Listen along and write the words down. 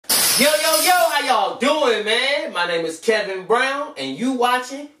y'all doing, man? My name is Kevin Brown, and you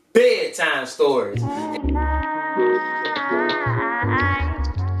watching Bedtime Stories.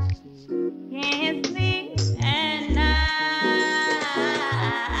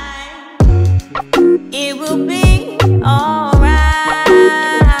 It will be alright.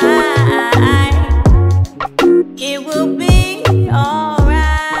 It will be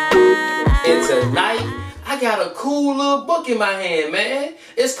alright. And tonight, I got a cool little book in my hand, man.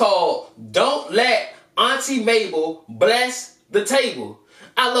 It's called Don't Let Auntie Mabel Bless the Table.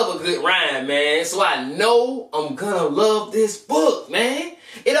 I love a good rhyme, man, so I know I'm gonna love this book, man.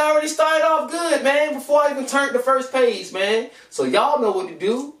 It already started off good, man, before I even turned the first page, man. So y'all know what to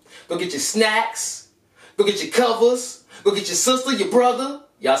do. Go get your snacks. Go get your covers. Go get your sister, your brother.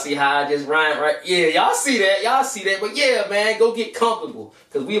 Y'all see how I just rhymed, right? Yeah, y'all see that. Y'all see that. But yeah, man, go get comfortable.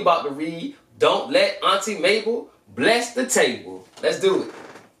 Because we about to read Don't Let Auntie Mabel Bless the Table. Let's do it.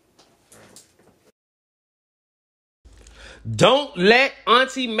 Don't Let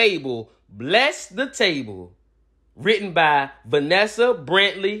Auntie Mabel Bless the Table. Written by Vanessa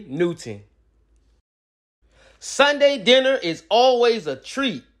Brantley Newton. Sunday dinner is always a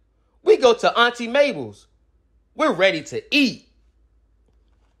treat. We go to Auntie Mabel's. We're ready to eat.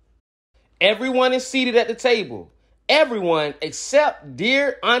 Everyone is seated at the table. Everyone except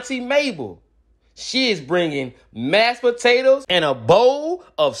dear Auntie Mabel. She is bringing mashed potatoes and a bowl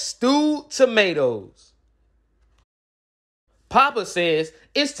of stewed tomatoes. Papa says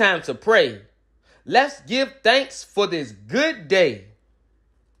it's time to pray. Let's give thanks for this good day.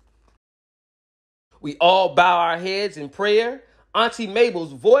 We all bow our heads in prayer. Auntie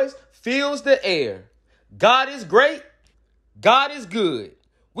Mabel's voice fills the air. God is great. God is good.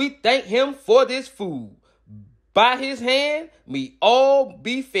 We thank him for this food. By his hand, we all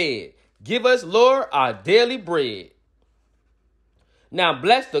be fed. Give us, Lord, our daily bread. Now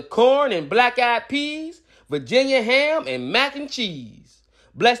bless the corn and black-eyed peas, Virginia ham and mac and cheese.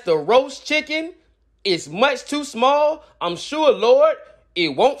 Bless the roast chicken. It's much too small. I'm sure, Lord,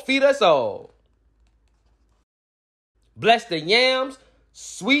 it won't feed us all. Bless the yams,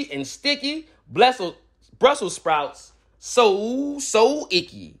 sweet and sticky. Bless Brussels sprouts, so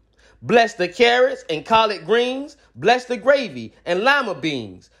icky. Bless the carrots and collard greens. Bless the gravy and lima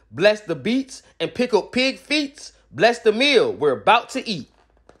beans. Bless the beets and pickled pig feet. Bless the meal we're about to eat.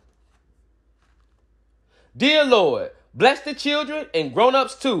 Dear Lord, bless the children and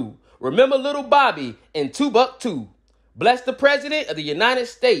grown-ups too. Remember little Bobby in Timbuktu. Bless the President of the United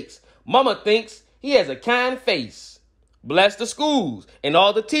States. Mama thinks he has a kind face. Bless the schools and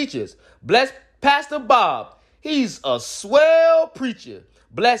all the teachers. Bless Pastor Bob. He's a swell preacher.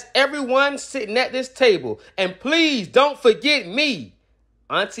 Bless everyone sitting at this table. And please don't forget me,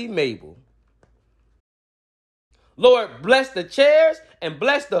 Auntie Mabel. Lord, bless the chairs and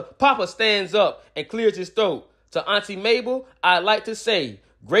bless the Papa stands up and clears his throat. To Auntie Mabel, I'd like to say,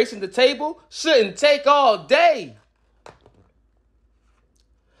 gracing the table shouldn't take all day.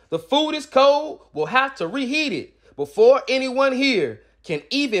 The food is cold. We'll have to reheat it before anyone here can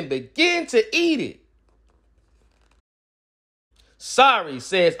even begin to eat it. Sorry,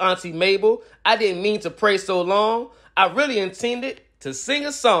 says Auntie Mabel. I didn't mean to pray so long. I really intended to sing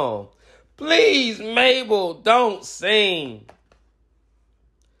a song. Please, Mabel, don't sing.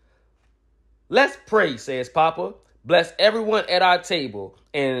 Let's pray, says Papa. Bless everyone at our table.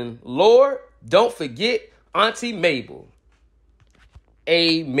 And Lord, don't forget Auntie Mabel.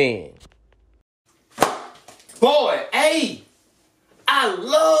 Amen. Boy, hey, I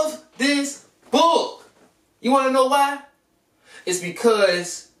love this book. You want to know why? It's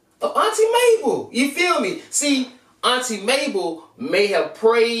because of Auntie Mabel. You feel me? See, Auntie Mabel may have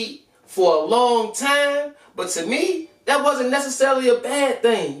prayed for a long time, but to me, that wasn't necessarily a bad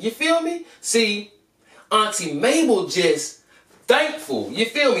thing. You feel me? See, Auntie Mabel just thankful. You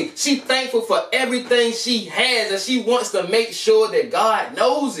feel me? She thankful for everything she has, and she wants to make sure that God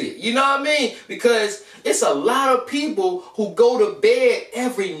knows it. You know what I mean? Because it's a lot of people who go to bed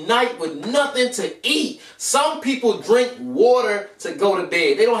every night with nothing to eat. Some people drink water to go to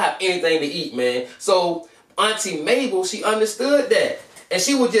bed. They don't have anything to eat, man. So Auntie Mabel, she understood that. And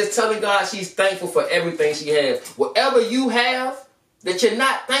she was just telling God she's thankful for everything she has. Whatever you have that you're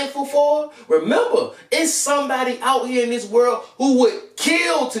not thankful for, remember, it's somebody out here in this world who would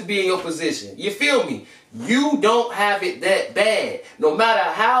kill to be in your position. You feel me? You don't have it that bad. No matter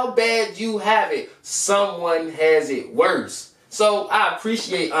how bad you have it, someone has it worse. So I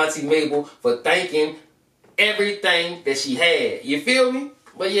appreciate Auntie Mabel for thanking everything that she had. You feel me?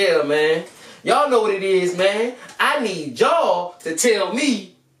 But yeah, man. Y'all know what it is, man. I need y'all to tell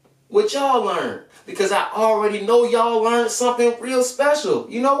me what y'all learned. Because I already know y'all learned something real special.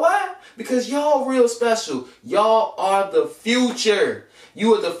 You know why? Because y'all real special. Y'all are the future.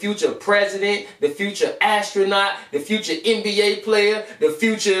 You are the future president, the future astronaut, the future NBA player, the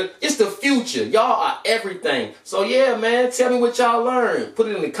future. It's the future. Y'all are everything. So yeah, man, tell me what y'all learned. Put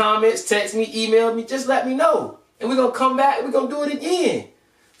it in the comments, text me, email me, just let me know. And we're going to come back and we're going to do it again.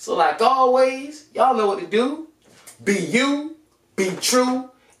 So like always, y'all know what to do. Be you, be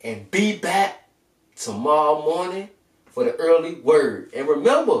true, and be back tomorrow morning for the early word. And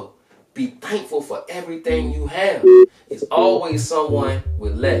remember, be thankful for everything you have. It's always someone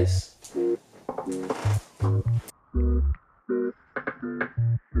with less.